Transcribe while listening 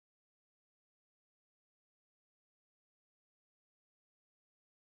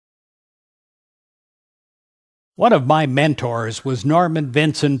One of my mentors was Norman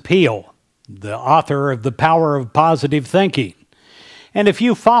Vincent Peale, the author of The Power of Positive Thinking. And if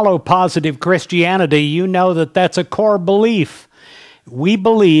you follow positive Christianity, you know that that's a core belief. We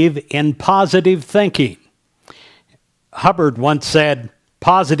believe in positive thinking. Hubbard once said,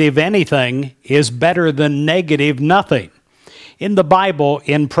 "Positive anything is better than negative nothing." In the Bible,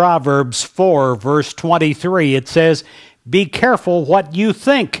 in Proverbs 4, verse 23, it says, "Be careful what you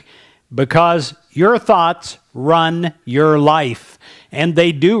think, because your thoughts run your life," and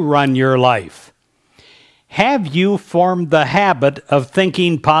they do run your life. Have you formed the habit of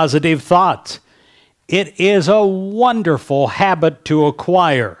thinking positive thoughts? It is a wonderful habit to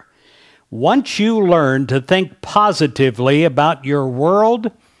acquire. Once you learn to think positively about your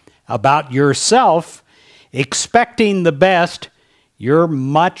world, about yourself, expecting the best, you're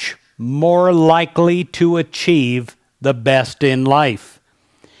much more likely to achieve the best in life.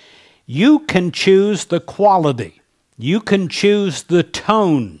 You can choose the quality. You can choose the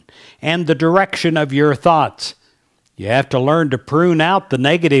tone and the direction of your thoughts. You have to learn to prune out the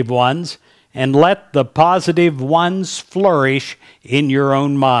negative ones and let the positive ones flourish in your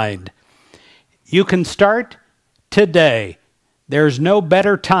own mind. You can start today. There's no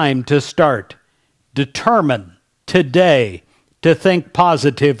better time to start. Determine today to think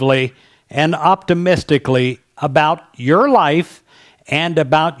positively and optimistically about your life and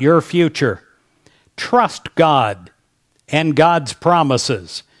about your future. Trust God and God's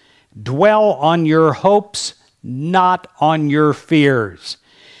promises. Dwell on your hopes, not on your fears.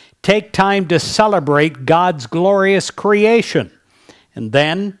 Take time to celebrate God's glorious creation. And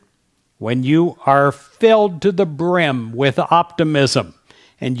then, when you are filled to the brim with optimism,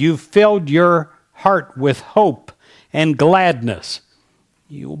 and you've filled your heart with hope and gladness,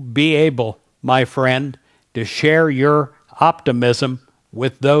 you'll be able, my friend, to share your optimism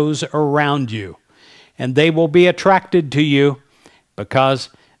with those around you. And they will be attracted to you because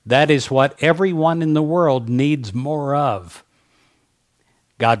that is what everyone in the world needs more of.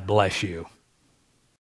 God bless you.